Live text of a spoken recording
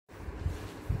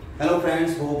Hello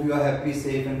friends, hope you are happy,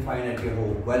 safe and fine at your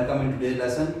home. Welcome in today's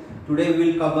lesson. Today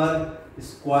we will cover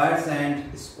squares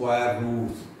and square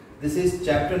roots. This is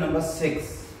chapter number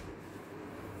 6.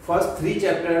 First 3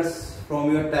 chapters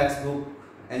from your textbook,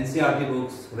 NCERT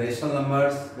books, rational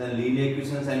numbers, then linear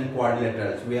equations and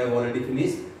quadrilaterals. We have already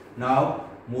finished.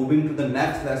 Now moving to the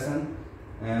next lesson,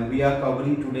 we are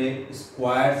covering today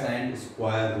squares and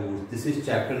square roots. This is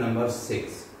chapter number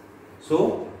 6.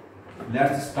 So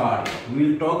let's start. We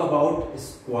will talk about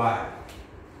square.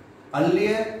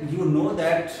 Earlier you know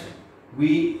that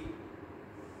we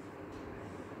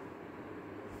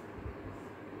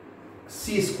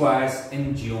see squares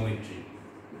in geometry.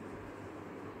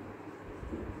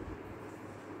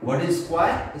 What is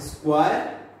square? A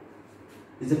square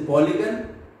is a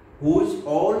polygon whose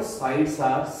all sides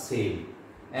are same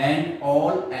and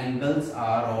all angles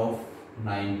are of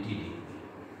 90 degrees.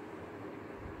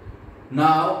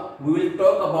 Now we will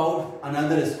talk about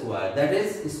another square, that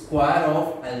is square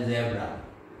of algebra.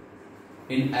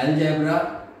 In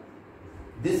algebra,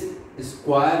 this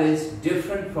square is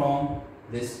different from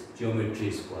this geometry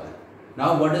square.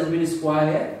 Now what does mean square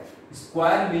here?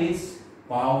 Square means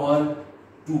power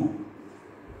 2.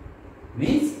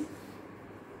 Means,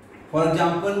 for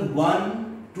example,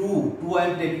 1, 2 I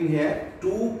am taking here,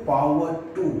 2 power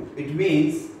 2. It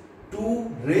means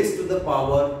 2 raised to the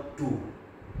power 2.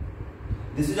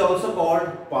 This is also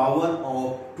called power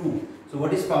of 2. So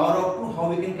what is power of 2? How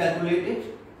we can calculate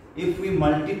it? If we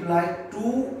multiply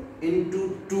 2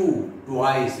 into 2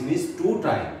 twice, means 2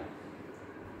 times.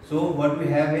 So what we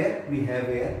have here? We have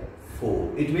here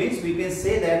 4. It means we can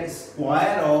say that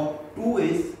square of 2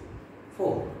 is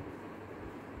 4.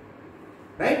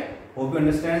 Right? Hope you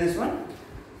understand this one.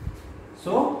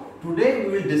 So today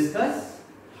we will discuss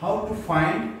how to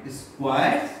find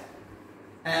squares.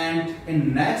 And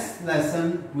in next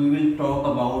lesson we will talk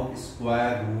about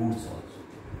square roots also,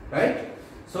 right?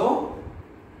 So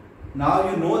now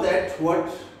you know that what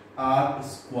are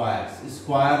squares.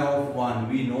 Square of 1,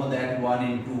 we know that 1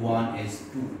 into 1 is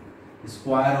 2.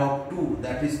 Square of 2,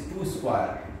 that is 2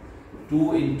 square.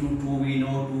 2 into 2, we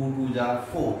know 2 2s are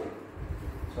 4.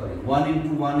 Sorry, 1 into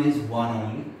 1 is 1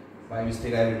 only. By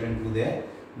mistake I have written 2 there.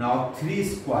 Now 3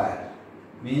 square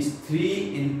means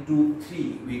 3 into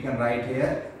 3, we can write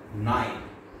here 9.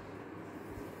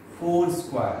 4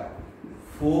 square,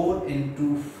 4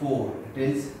 into 4, it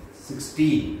is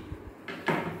 16.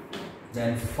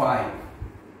 Then 5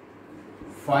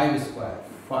 square,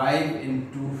 5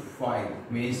 into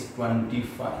 5 means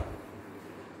 25.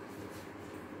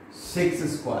 6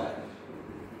 square,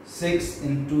 6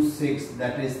 into 6,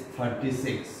 that is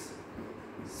 36.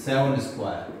 7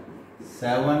 square,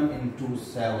 7 into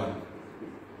 7,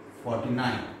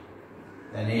 49.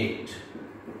 Then 8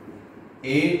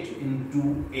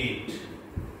 into 8,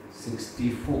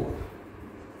 64.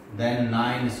 Then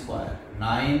 9 square,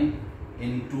 9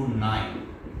 into 9,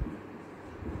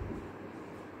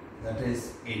 that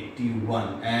is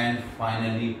 81. And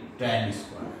finally 10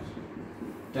 square,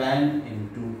 10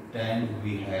 into 10,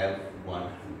 we have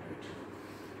 100.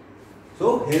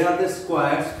 So here are the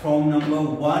squares from number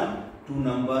 1 to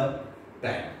number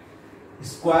 10.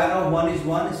 Square of 1 is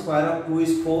 1, square of 2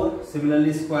 is 4,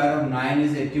 similarly square of 9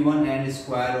 is 81 and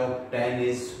square of 10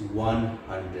 is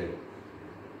 100.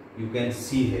 You can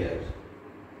see here,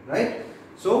 right?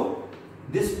 So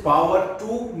this power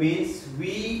 2 means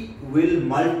we will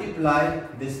multiply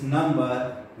this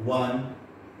number 1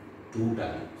 2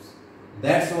 times.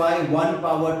 That's why 1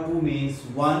 power 2 means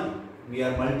 1, we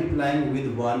are multiplying with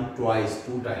 1 twice,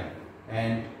 2 times,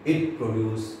 and it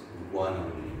produces 1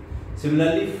 only.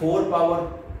 Similarly, 4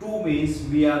 power 2 means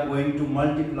we are going to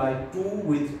multiply 2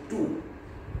 with 2.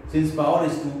 Since power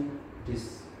is 2, it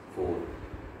is 4.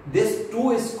 This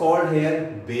 2 is called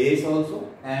here base also,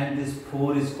 and this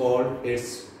 4 is called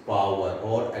its power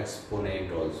or exponent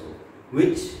also,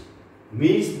 which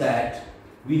means that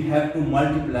we have to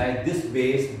multiply this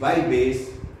base by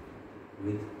base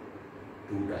with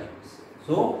 2 times.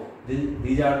 So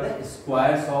these are the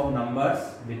squares of numbers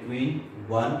between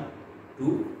 1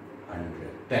 to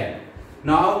 110.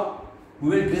 Now we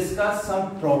will discuss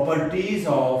some properties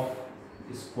of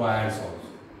squares also.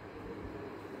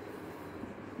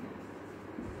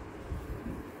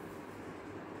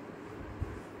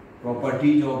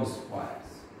 Properties of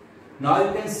squares. Now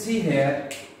you can see here.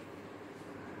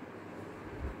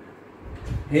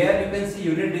 Here you can see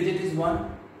unit digit is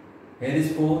 1. Here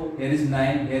is 4. Here is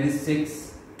 9. Here is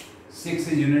 6. 6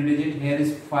 is unit digit. Here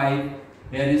is 5.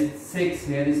 Here is 6,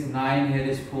 here is 9, here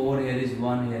is 4, here is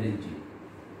 1, here is 0.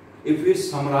 If we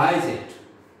summarize it,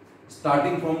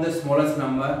 starting from the smallest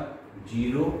number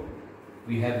 0,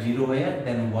 we have 0 here,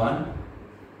 then 1,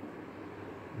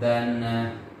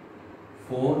 then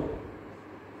 4,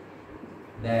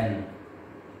 then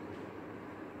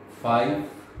 5,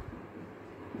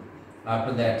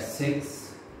 after that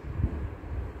 6,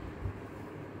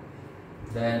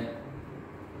 then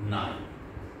 9.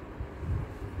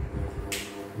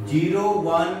 0,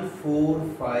 1, 4,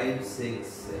 5, 6,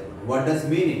 7. What does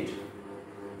mean it?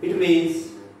 It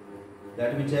means,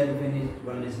 let me check if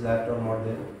one is left or not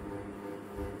there.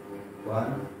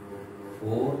 1,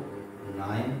 4,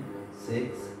 9,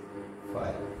 6,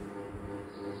 5.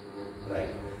 Right.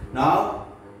 Now,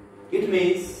 it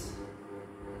means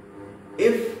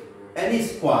if any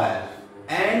square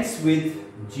ends with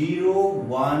 0,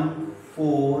 1,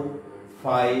 4,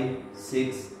 5,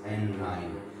 6 and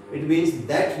 9, it means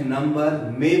that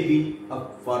number may be a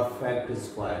perfect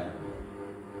square number.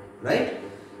 Right?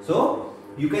 So,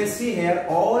 you can see here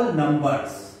all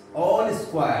numbers, all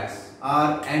squares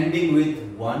are ending with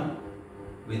 1,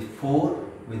 with 4,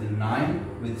 with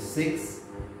 9, with 6,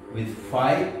 with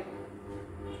 5,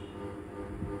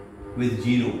 with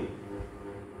 0.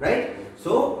 Right?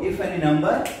 So, if any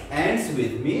number ends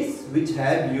with, means which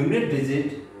have unit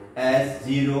digit as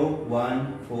 0,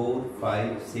 1, 4,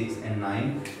 5, 6 and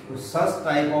 9. So, such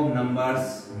type of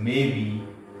numbers may be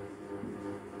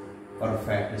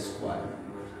perfect square number.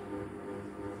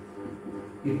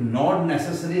 It not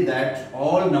necessary that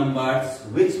all numbers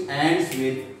which ends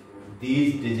with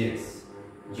these digits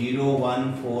 0,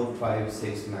 1, 4, 5,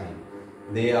 6, 9,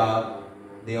 they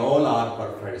all are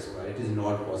perfect square. It is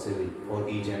not possible for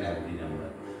each and every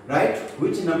number. Right?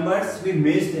 Which numbers we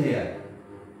missed here?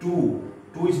 2.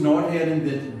 2 is not here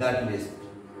in that list.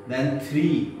 Then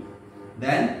 3.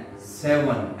 Then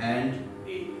 7 and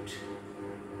 8.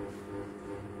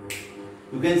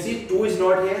 You can see 2 is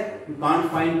not here. You can't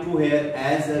find 2 here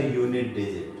as a unit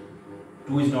digit.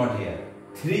 2 is not here.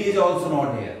 3 is also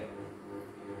not here.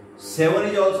 7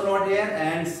 is also not here,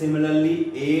 and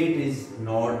similarly 8 is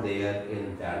not there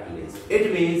in that list.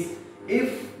 It means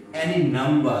if any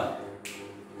number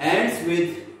ends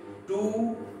with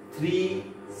 2, 3,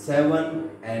 7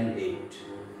 and 8,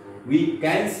 we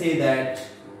can say that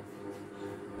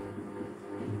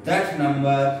that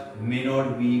number may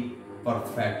not be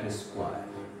perfect square.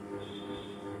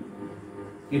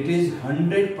 It is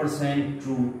 100%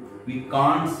 true. We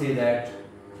can't say that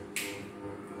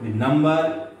the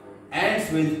number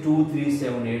ends with 2, 3,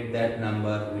 7, 8, that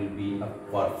number will be a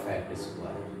perfect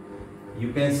square.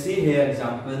 You can see here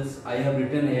examples. I have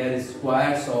written here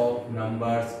squares of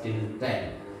numbers till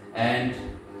 10, and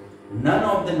none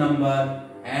of the number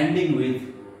ending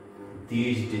with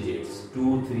these digits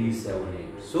 2, 3,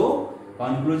 7, 8. So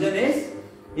conclusion is,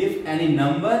 if any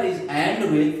number is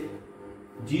end with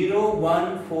 0,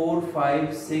 1, 4,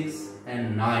 5, 6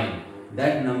 and 9,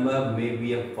 that number may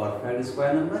be a perfect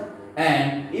square number.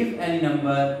 And if any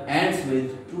number ends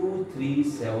with 2, 3,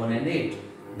 7 and 8,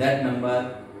 that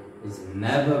number is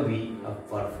never be a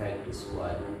perfect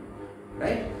square number.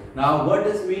 Right? Now what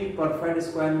does mean perfect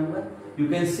square number? You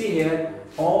can see here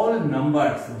all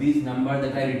numbers, these numbers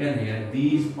that I written here,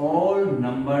 these all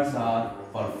numbers are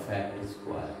perfect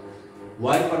square.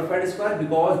 Why perfect square?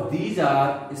 Because these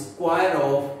are square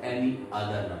of any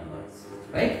other numbers.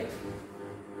 Right?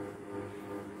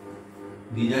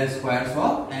 These are squares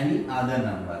of any other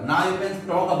number. Now you can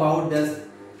talk about this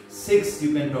 6.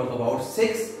 You can talk about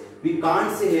 6. We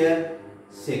can't say here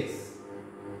 6.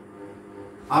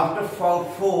 After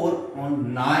 4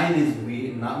 on 9 is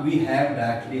we have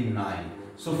directly 9.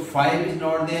 So 5 is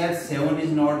not there, 7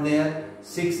 is not there,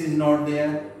 6 is not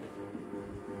there,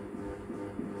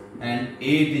 and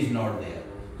 8 is not there.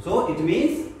 So it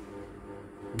means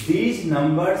these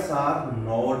numbers are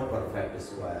not perfect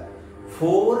square.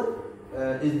 4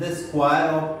 is the square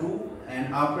of 2,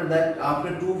 and after that,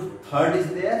 after 2, third is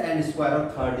there, and square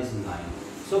of third is 9.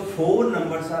 So 4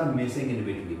 numbers are missing in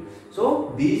between.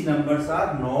 So these numbers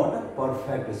are not a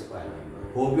perfect square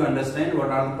number. Hope you understand what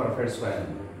are the perfect square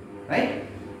number. Right?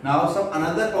 Now some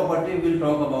another property we will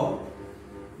talk about,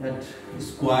 that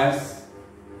squares.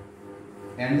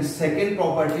 And the second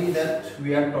property that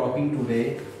we are talking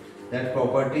today, that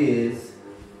property is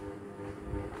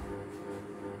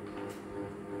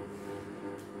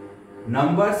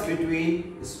numbers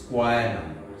between square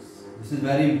numbers. This is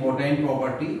very important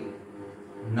property.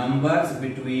 Numbers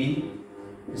between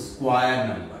square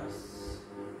numbers.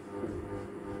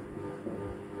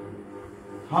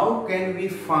 How can we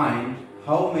find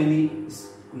how many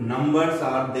numbers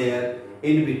are there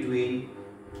in between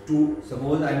two?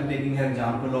 Suppose I am taking an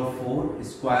example of 4,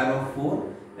 square of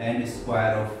 4 and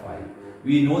square of 5.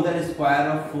 We know that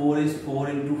square of 4 is 4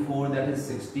 into 4, that is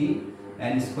 16,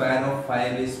 and square of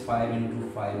 5 is 5 into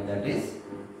 5, that is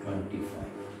 25.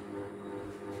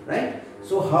 right?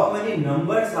 So how many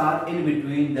numbers are in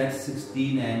between that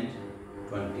 16 and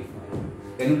 25?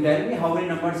 Can you tell me how many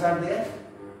numbers are there?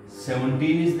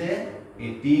 17 is there,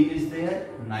 18 is there,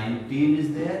 19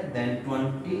 is there, then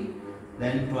 20,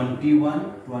 then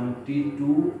 21,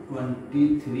 22,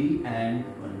 23 and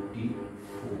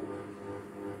 24.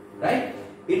 Right?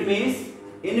 It means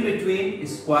in between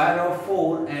square of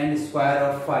 4 and square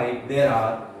of 5 there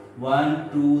are 1,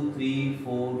 2, 3,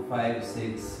 4, 5,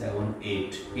 6, 7,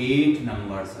 8. 8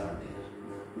 numbers are there.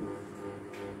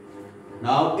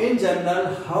 Now in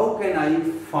general, how can I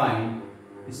find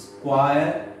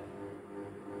square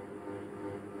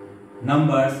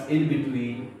numbers in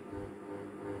between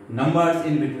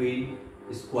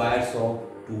squares of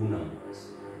two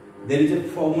numbers? There is a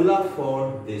formula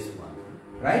for this one,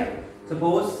 right?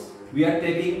 Suppose we are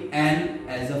taking n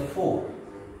as a 4.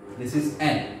 This is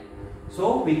n.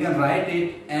 So we can write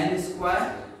it n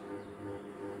square.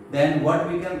 Then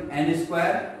what we can n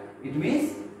square? It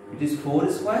means it is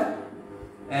 4 square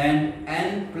and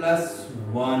n plus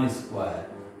 1 square.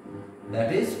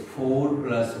 That is 4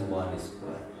 plus 1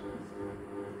 square.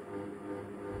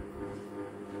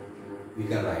 We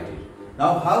can write it.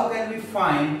 Now how can we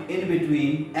find in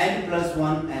between n plus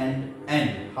 1 and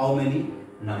n? How many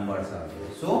numbers are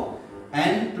there? So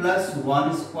n plus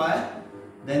 1 square,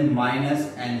 then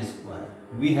minus n square.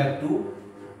 We have to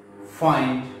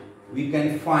find, we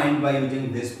can find by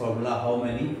using this formula how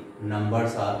many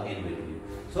numbers are in between.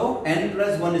 So n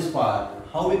plus 1 square,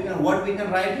 what we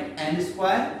can write it? N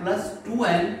square plus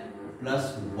 2n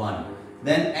plus 1.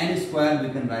 Then n square we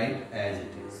can write as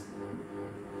it is.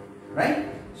 Right?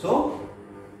 So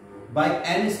by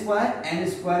n square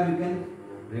we can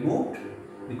remove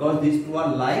because these two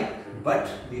are like, but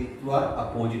these two are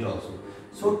opposite also.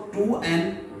 So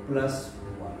 2n plus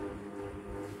 1.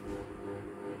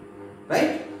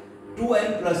 Right?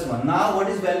 2n plus 1. Now what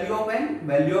is value of n?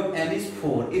 Value of n is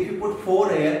 4. If you put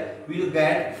 4 here, we will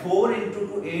get 4 into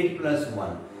 2, 8 plus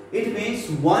 1. It means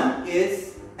 1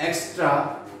 is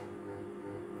extra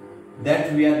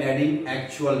that we are getting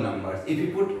actual numbers. If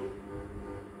you put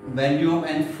value of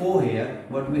n 4 here,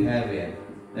 what we have here?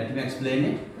 Let me explain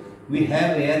it. We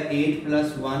have here 8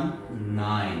 plus 1,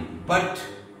 9. But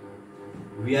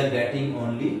we are getting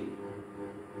only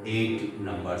 8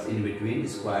 numbers in between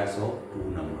squares of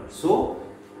 2 numbers. So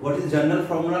what is general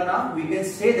formula now? We can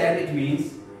say that it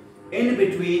means in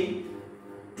between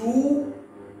 2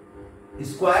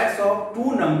 squares of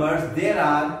 2 numbers there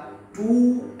are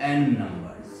 2n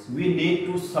numbers. We need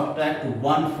to subtract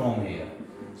 1 from here.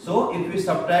 So if we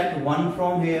subtract 1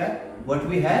 from here, what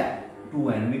we have?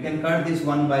 2n. We can cut this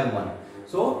 1 by 1.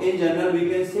 So in general we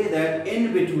can say that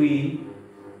in between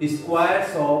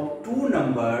squares of 2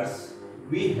 numbers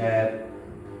we have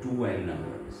 2n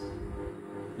numbers.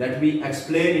 Let me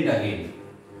explain it again.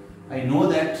 I know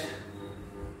that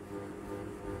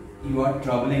you are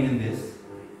troubling in this.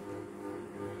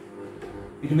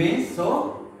 It means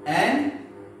so n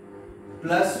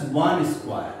plus 1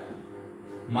 square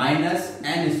minus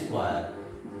n square.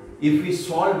 If we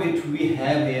solve it, we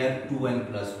have here 2n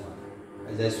plus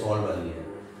 1 as I solved earlier.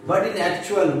 But in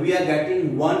actual, we are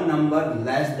getting one number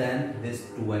less than this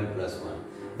 2n plus 1.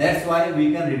 That's why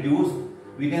we can reduce,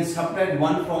 we can subtract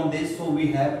 1 from this, so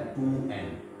we have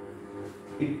 2n.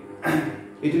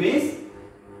 It means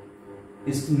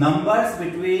it's numbers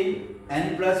between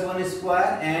n plus 1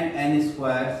 square and n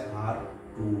squares are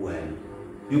 2n.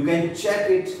 You can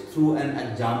check it through an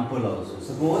example also.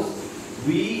 Suppose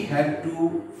we have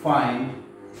to find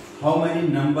how many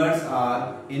numbers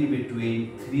are in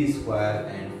between 3 square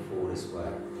and 4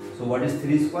 square. So what is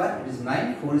 3 square? It is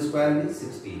 9. 4 square is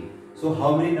 16. So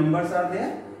how many numbers are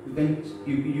there?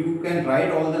 You can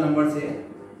write all the numbers here.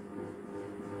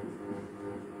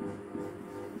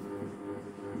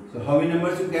 So how many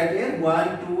numbers you get here?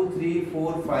 1, 2, 3,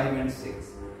 4, 5 and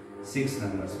 6. 6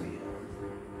 numbers we have.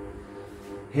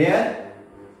 Here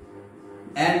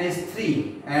n is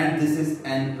 3 and this is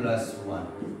n plus 1.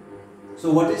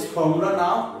 So what is formula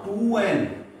now?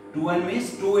 2n. 2n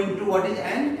means 2 into what is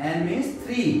n? N means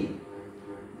 3.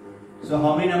 So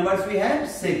how many numbers we have?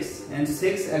 6. And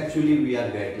 6 actually we are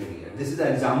getting here. This is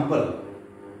an example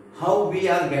how we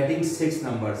are getting 6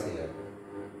 numbers here.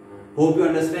 Hope you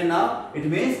understand now. It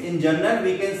means in general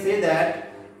we can say that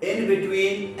in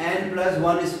between n plus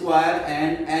 1 square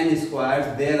and n squares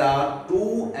there are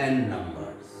 2n numbers.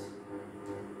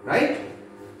 Right?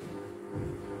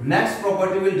 Next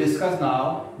property we'll discuss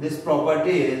now. This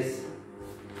property is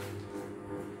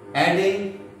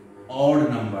adding odd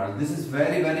numbers. This is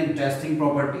very interesting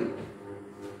property.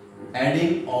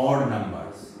 Adding odd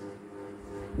numbers.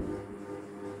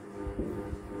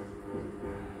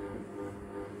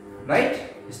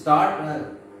 right?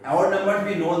 Odd numbers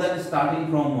we know that starting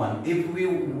from 1. If we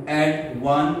add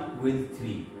 1 with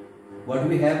 3, what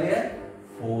we have here?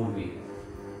 4 we have.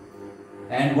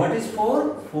 And what is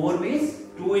 4? 4 means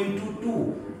 2 into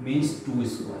 2 means 2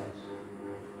 squares,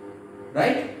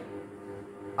 right?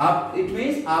 It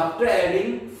means after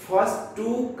adding first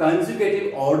two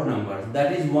consecutive odd numbers,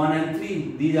 that is 1 and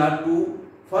 3, these are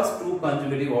first two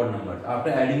consecutive odd numbers.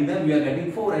 After adding them, we are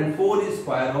getting 4, and 4 is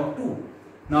square of 2.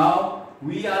 Now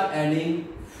we are adding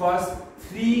first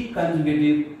 3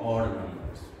 consecutive odd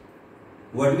numbers.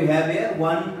 What we have here?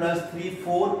 1 plus 3,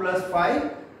 4 plus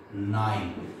 5,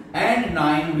 9. And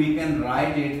 9 we can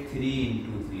write it 3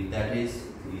 into 3, that is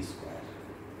 3 square.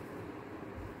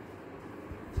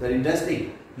 It's very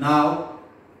interesting. Now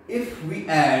if we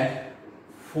add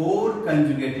 4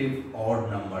 consecutive odd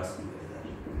numbers together,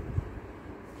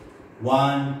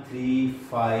 1, 3,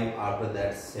 5, after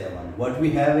that 7. What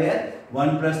we have here?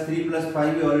 1 plus 3 plus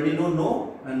 5 we already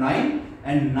know, 9,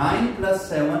 and 9 plus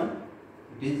 7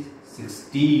 it is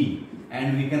 16,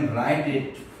 and we can write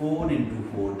it 4 into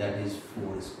 4, that is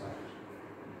 4 square.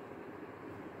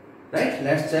 Right?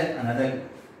 Let's check another.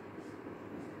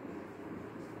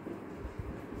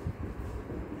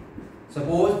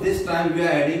 Suppose this time we are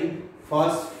adding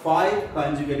first 5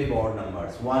 consecutive odd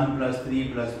numbers. 1 plus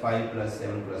 3 plus 5 plus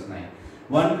 7 plus 9.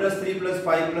 1 plus 3 plus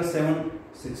 5 plus 7,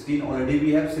 16. Already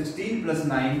we have 16 plus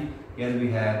 9. Here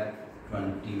we have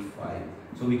 25.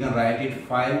 So we can write it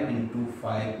 5 into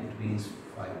 5. It means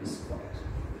 5 square.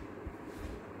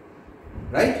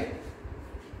 Right?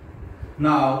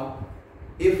 Now,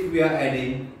 if we are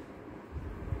adding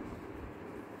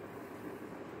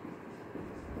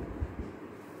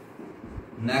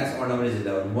next odd number is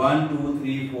 11. 1, 2,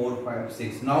 3, 4, 5,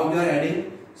 6. Now we are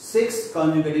adding 6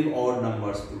 consecutive odd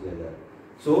numbers together.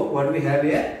 So what we have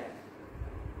here?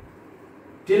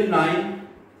 Till 9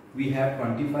 we have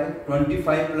 25.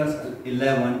 25 plus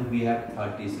 11 we have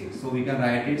 36. So we can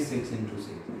write it 6 into 6.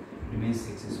 It means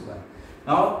 6 square.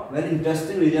 Now very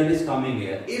interesting result is coming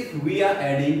here. If we are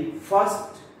adding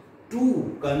first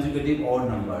 2 consecutive odd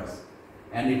numbers,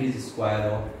 and it is square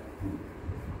of 2.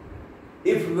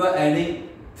 If we are adding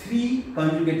 3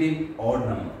 consecutive odd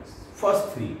numbers, first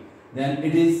 3, then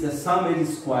it is the sum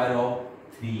is square of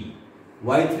 3.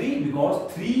 Why 3?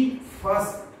 Because 3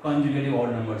 first consecutive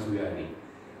odd numbers we are adding.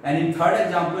 And in third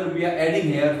example we are adding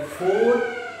here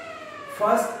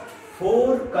first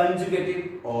 4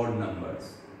 consecutive odd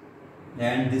numbers,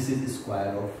 and this is the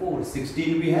square of 4.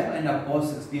 16 we have, and of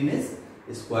course 16 is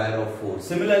square of 4.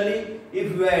 Similarly,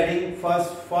 if we are adding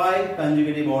first 5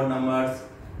 consecutive odd numbers,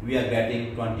 we are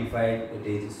getting 25, it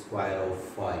is square of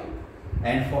 5.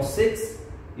 And for 6,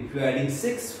 if you are adding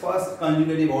 6 first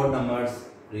consecutive odd numbers,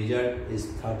 result is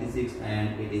 36,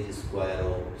 and it is square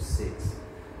of 6.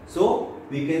 So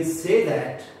we can say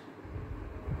that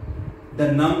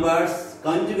the numbers,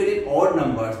 consecutive odd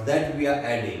numbers that we are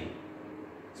adding,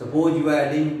 suppose you are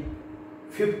adding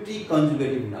 50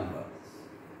 consecutive numbers,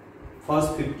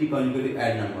 first 50 consecutive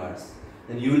add numbers,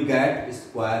 then you will get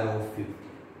square of 50.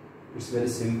 It's very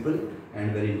simple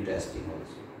and very interesting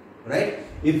also, right?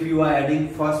 If you are adding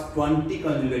first 20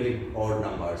 consecutive odd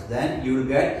numbers, then you will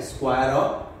get square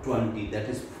of 20, that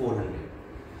is 400.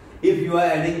 If you are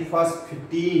adding first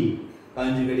 15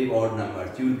 consecutive odd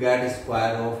numbers, you will get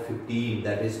square of 15,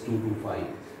 that is 225.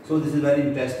 So this is very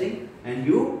interesting, and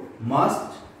you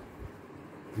must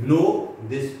know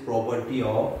this property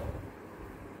of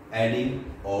adding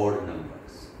odd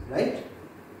numbers, right?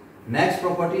 Next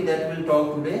property that we will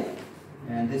talk today,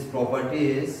 and this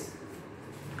property is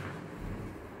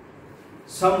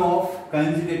sum of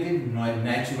consecutive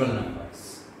natural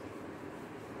numbers.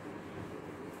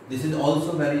 This is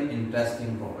also very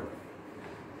interesting property.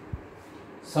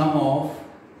 Sum of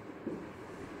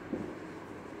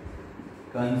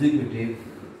consecutive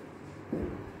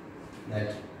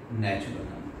natural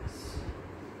numbers,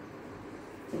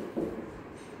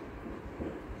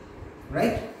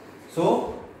 right?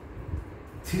 So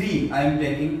 3, I am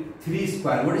taking 3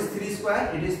 square. What is 3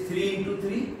 square? It is 3 into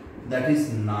 3, that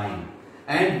is 9.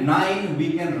 And 9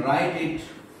 we can write it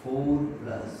 4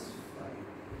 plus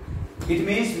 5. It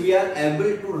means we are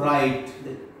able to write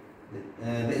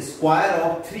the square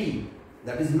of 3,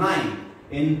 that is 9,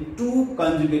 in 2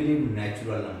 consecutive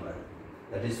natural numbers,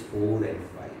 that is 4 and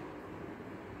 5.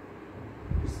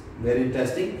 It's very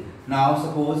interesting. Now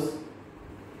suppose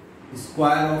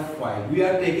square of 5. We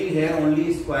are taking here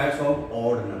only squares of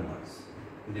odd numbers.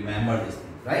 Remember this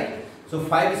thing, right? So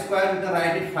 5 square, we can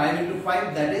write it 5 into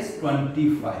 5, that is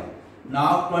 25.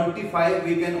 Now 25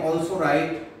 we can also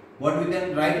write, what we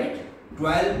can write it?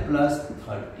 12 plus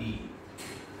 30.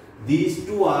 these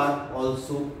two are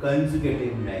also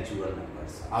consecutive natural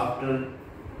numbers. After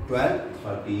 12,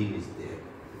 13 is there.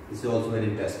 This is also very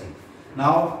interesting.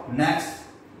 Now next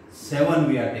 7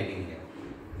 we are taking here.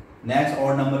 Next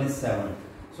odd number is 7.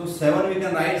 So 7 we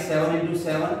can write 7 into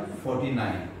 7,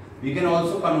 49. We can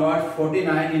also convert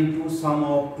 49 into sum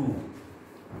of 2,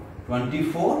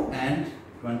 24 and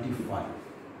 25.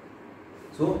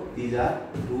 So these are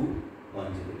two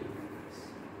consecutive numbers.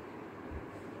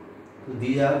 So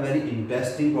these are very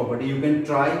interesting property. You can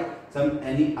try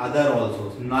any other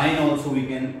also. 9 also we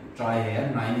can try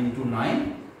here. 9 into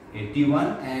 9,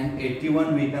 81, and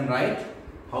 81 we can write.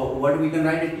 What we can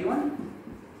write 81?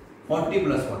 40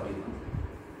 plus 41.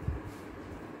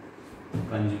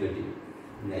 Consecutive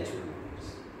natural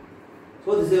numbers.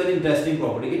 So this is a very interesting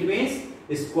property. It means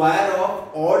a square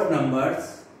of odd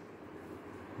numbers,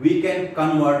 we can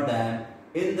convert them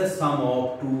in the sum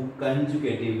of two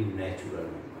consecutive natural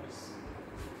numbers.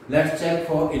 Let's check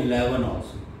for 11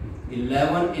 also.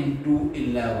 11 into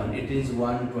 11, it is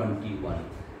 121,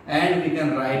 and we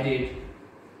can write it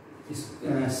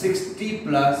 60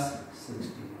 plus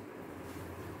 60.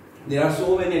 There are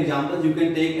so many examples. You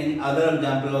can take any other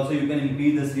example also. You can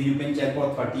increase the 3. You can check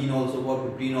for 13 also, for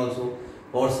 15 also,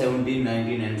 for 17,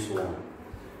 19 and so on.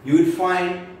 You will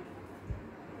find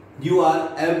you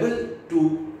are able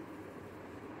to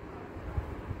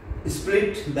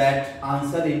split that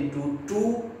answer into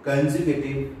two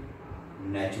consecutive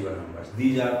natural numbers.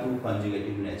 These are two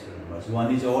consecutive natural numbers.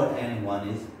 One is odd and one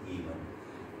is even.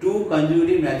 Two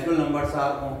consecutive natural numbers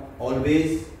are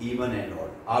always even and odd.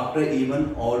 After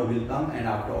even, odd will come, and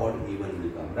after odd, even will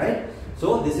come, right?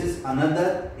 So this is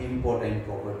another important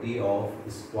property of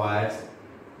squares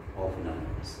of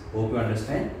numbers. Hope you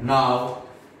understand. Now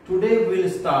today we will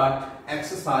start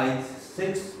exercise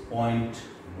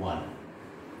 6.1.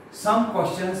 Some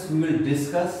questions we will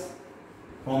discuss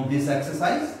from this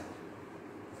exercise,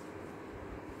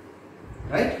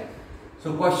 right?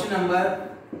 So question number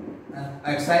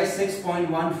exercise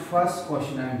 6.1, first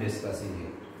question I am discussing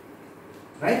here,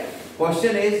 right?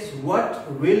 Question is,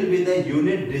 what will be the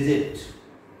unit digit?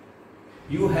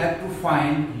 You have to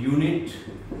find unit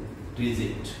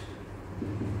digit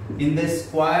in the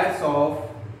squares of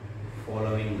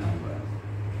following number.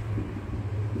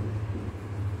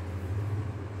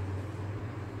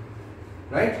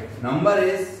 Right? Number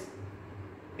is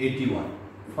 81.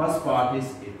 First part is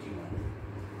 81.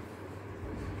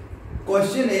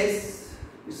 Question is,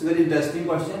 it's a very interesting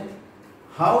question.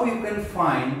 How you can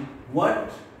find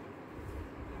what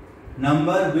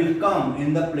number will come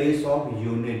in the place of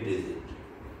unit digit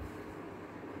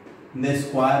in the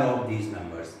square of these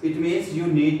numbers? It means you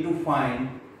need to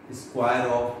find square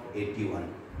of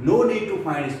 81. No need to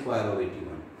find square of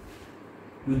 81.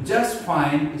 You just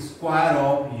find square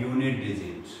of unit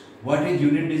digit. What is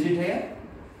unit digit here?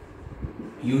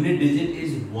 Unit digit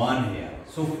is 1 here.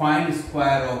 So find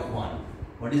square of 1.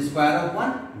 What is square of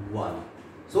 1? 1.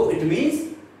 So it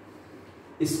means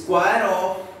in square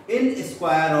of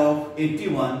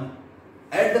 81,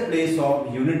 at the place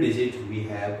of unit digit we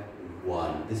have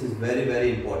 1. This is very,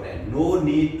 very important. No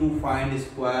need to find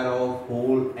square of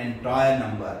whole entire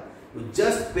number. You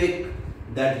just pick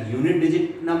that unit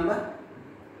digit number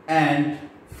and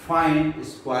find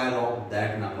square of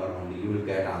that number only. You will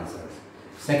get answers.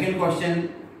 Second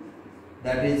question,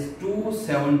 that is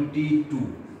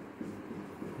 272.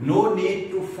 No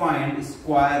need to find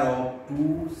square of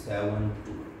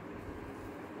 272.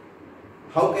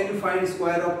 How can you find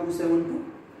square of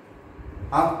 272?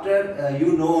 After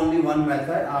you know only one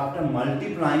method. After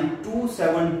multiplying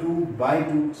 272 by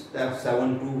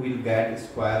 272, will get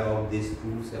square of this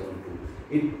 272.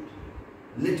 It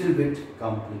little bit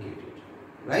complicated,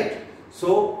 right?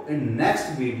 So in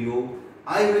next video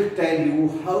I will tell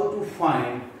you how to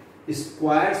find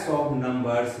squares of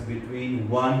numbers between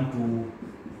 1 to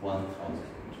 1000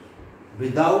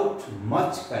 without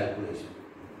much calculation.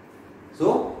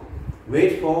 So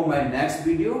wait for my next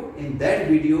video. In that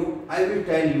video I will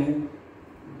tell you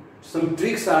some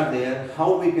tricks are there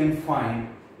how we can find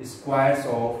squares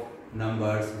of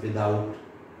numbers without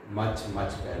much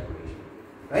calculation,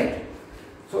 right?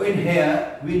 So in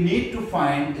here we need to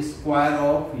find square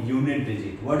of unit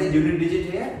digit. What is unit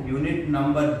digit here? Unit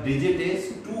number digit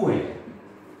is 2 here.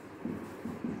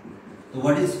 So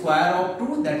what is square of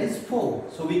 2? That is 4.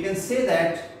 So we can say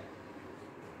that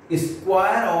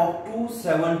square of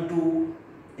 272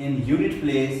 in unit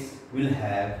place will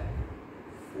have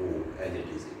 4 as a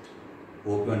digit.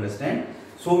 Hope you understand.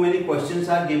 So many questions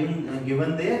are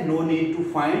given there. No need to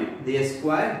find their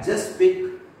square. Just pick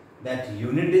that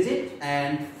unit digit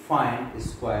and find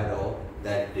square of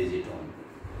that digit only.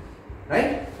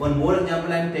 right? One more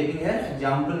example I am taking here.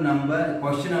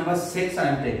 Question number 6 I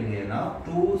am taking here now.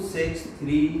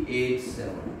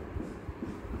 26387.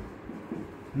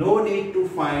 No need to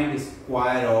find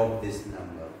square of this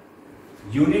number.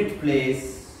 Unit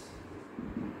place.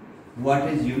 What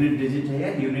is unit digit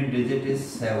here? Unit digit is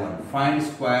 7. Find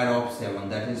square of 7.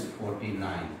 That is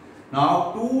 49.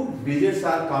 Now 2 digits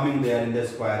are coming there in the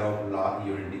square of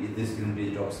unit digit. This unit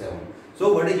digit of 7.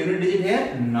 So what is unit digit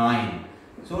here? 9.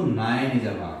 So 9 is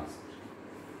our answer.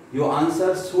 Your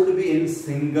answer should be in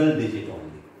single digit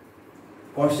only.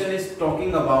 Question is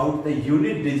talking about the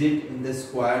unit digit in the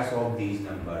squares of these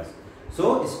numbers.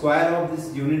 So square of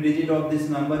this unit digit of this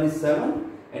number is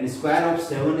 7 and square of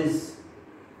 7 is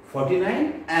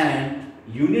 49 and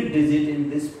unit digit in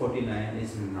this 49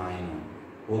 is 9.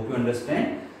 Hope you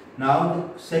understand. Now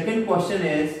the second question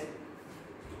is,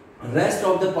 rest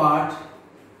of the part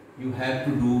you have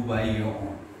to do by your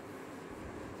own.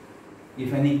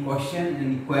 If any question,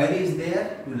 any query is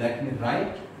there, you let me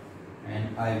write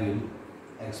and I will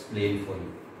explain for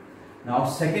you. Now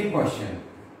second question.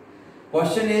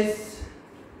 Question is,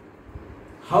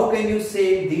 how can you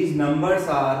say these numbers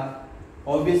are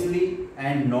obviously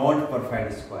and not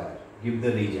perfect square? Give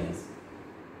the reasons.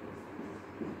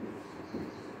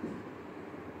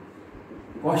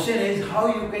 Question is, how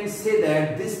you can say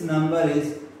that this number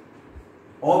is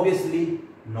obviously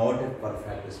not a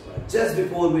perfect square. Just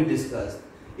before we discussed,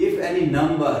 if any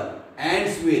number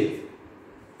ends with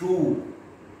 2,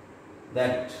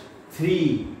 that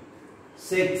 3,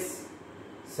 6,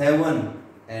 7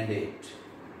 and 8.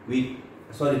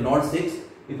 Not 6.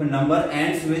 If a number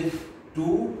ends with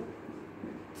 2,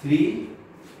 3,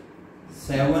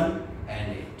 7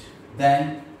 and 8,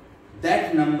 then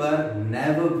that number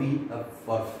never be a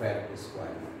perfect square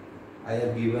number. I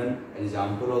have given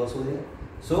example also there.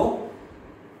 So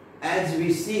as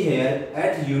we see here,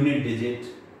 at unit digit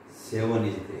 7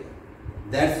 is there.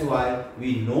 That's why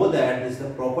we know that this is the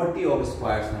property of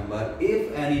squares number.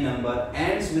 If any number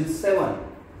ends with 7,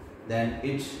 then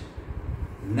its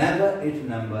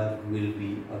number will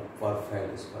be a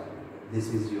perfect square number.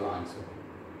 This is your answer,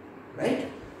 right?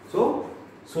 So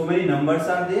many numbers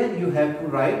are there. You have to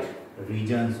write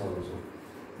regions also.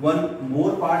 One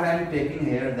more part I am taking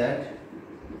here, that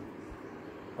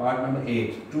part number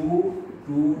 8. 2,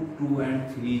 2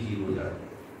 and 3 zeros are there.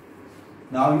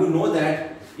 Now you know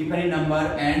that if any number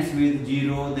ends with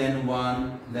 0, then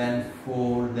 1, then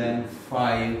 4, then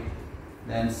 5,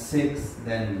 then 6,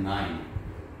 then 9.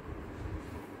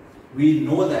 We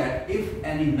know that if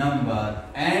any number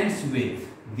ends with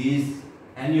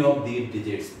any of these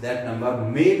digits, that number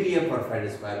may be a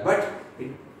perfect square, but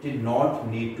it did not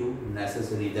need to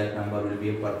necessarily that number will be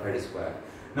a perfect square.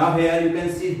 Now here you can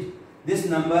see this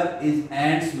number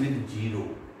ends with 0.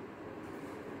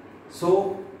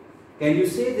 So can you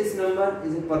say this number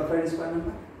is a perfect square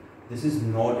number? This is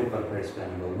not a perfect square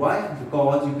number. Why?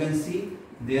 Because you can see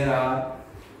there are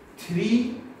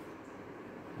 3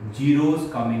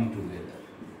 zeros coming together.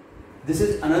 This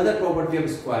is another property of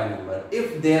square number.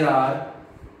 If there are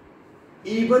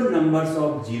even numbers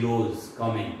of zeros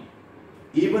coming,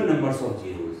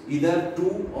 either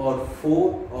 2 or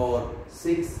 4 or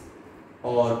 6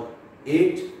 or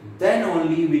 8, then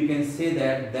only we can say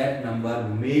that that number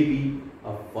may be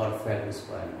a perfect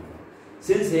square number.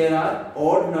 Since there are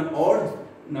odd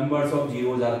numbers of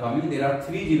zeros are coming, there are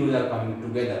 3 zeros are coming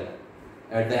together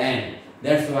at the end.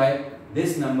 That's why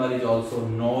this number is also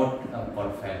not a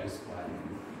perfect square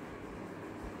number.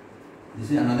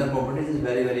 This is another property. This is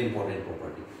very, very important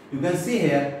property. You can see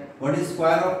here, what is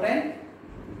square of 10?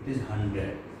 It is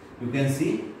 100. You can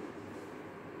see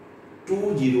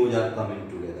 2 zeros are coming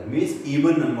together, means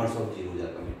even numbers of zeros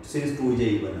are coming, since 2 is a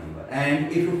even number.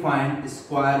 And if you find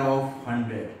square of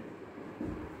 100,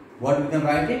 what we can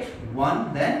write it?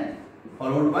 1, then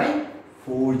followed by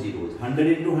 4 zeros. 100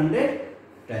 into 100,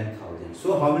 10,000.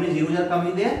 So how many zeros are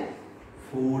coming there?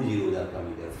 4 zeros are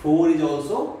coming there. 4 is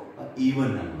also an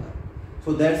even number.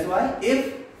 So that's why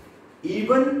if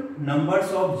even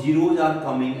numbers of zeros are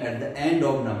coming at the end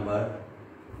of number,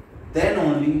 then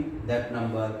only that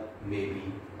number may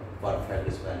be a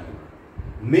perfect square number.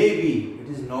 Maybe it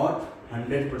is not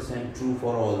 100% true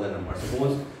for all the numbers.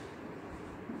 Suppose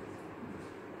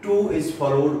 2 is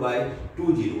followed by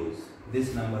 2 zeros.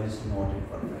 This number is not a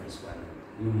perfect square number.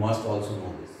 You must also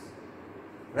know this,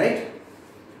 right?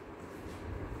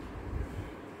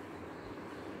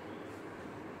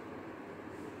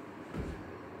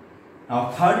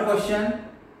 Now third question,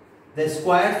 the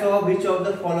squares of which of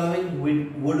the following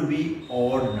would be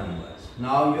odd numbers.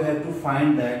 Now you have to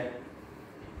find that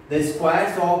the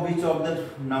squares of which of the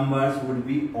numbers would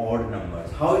be odd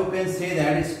numbers. How you can say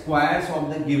that squares of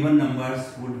the given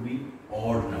numbers would be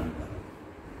odd number?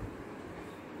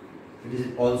 It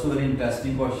is also very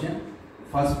interesting question.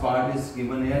 First part is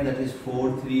given here, that is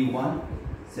 4, 3, 1.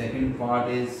 Second part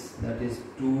is, that is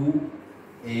 2,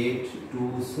 8,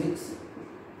 2, 6.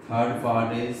 Third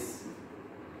part is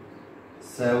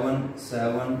 7,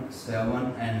 7,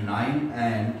 7 and 9,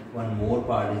 and one more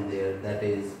part is there, that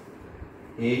is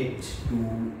 8,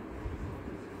 2,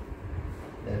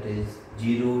 that is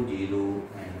 0, 0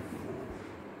 and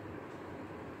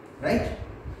 4. Right?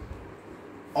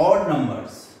 Odd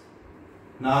numbers.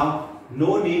 Now,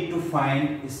 no need to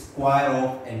find square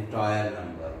of entire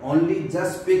number. Only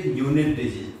just pick unit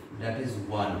digit, that is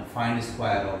 1. Find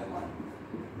square of 1.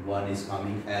 1 is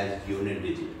coming as unit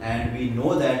digit. And we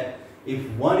know that if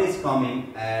 1 is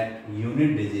coming at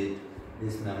unit digit,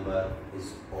 this number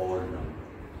is odd number.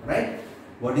 Right?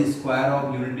 What is square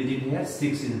of unit digit here?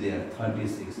 6 is there,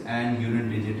 36. And unit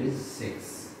digit is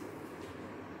 6.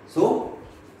 So,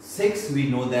 6 we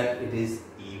know that it is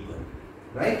even.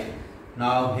 Right?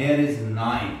 Now here is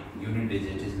 9, unit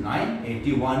digit is 9,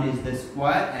 81 is the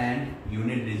square and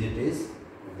unit digit is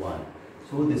 1.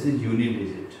 So this is unit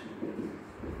digit.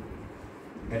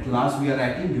 At last we are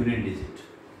writing unit digit.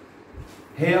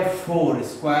 Here 4,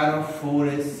 square of 4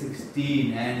 is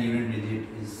 16 and unit digit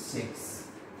is 6.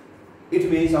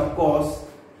 It means of course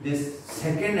this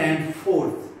second and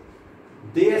fourth,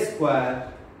 their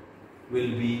square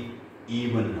will be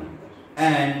even number.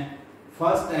 And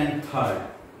first and third,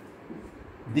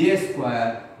 their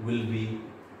square will be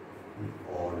an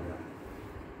odd number.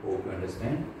 Hope you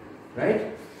understand,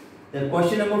 right? The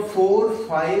question number 4,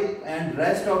 5 and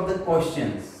rest of the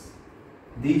questions,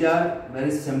 these are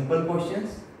very simple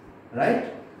questions,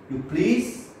 right? You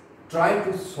please try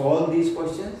to solve these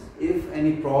questions. If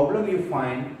any problem you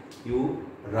find, you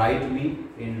write me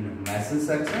in message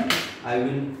section. I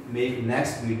will make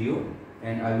next video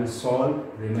and I will solve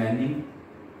remaining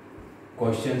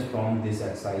questions from this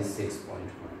exercise 6.1.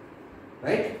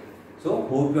 Right? So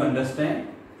hope you understand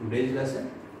today's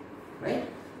lesson, right?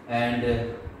 And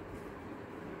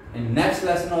in next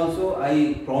lesson also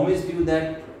I promised you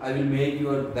that I will make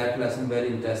that lesson very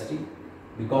interesting,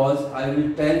 because I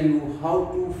will tell you how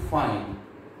to find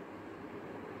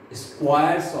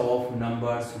squares of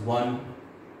numbers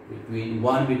between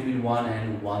 1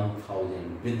 and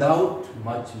 1000 without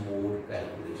much more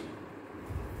calculation.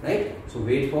 Right? So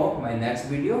wait for my next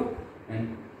video,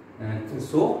 and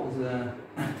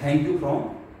thank you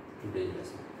from today's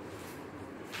lesson.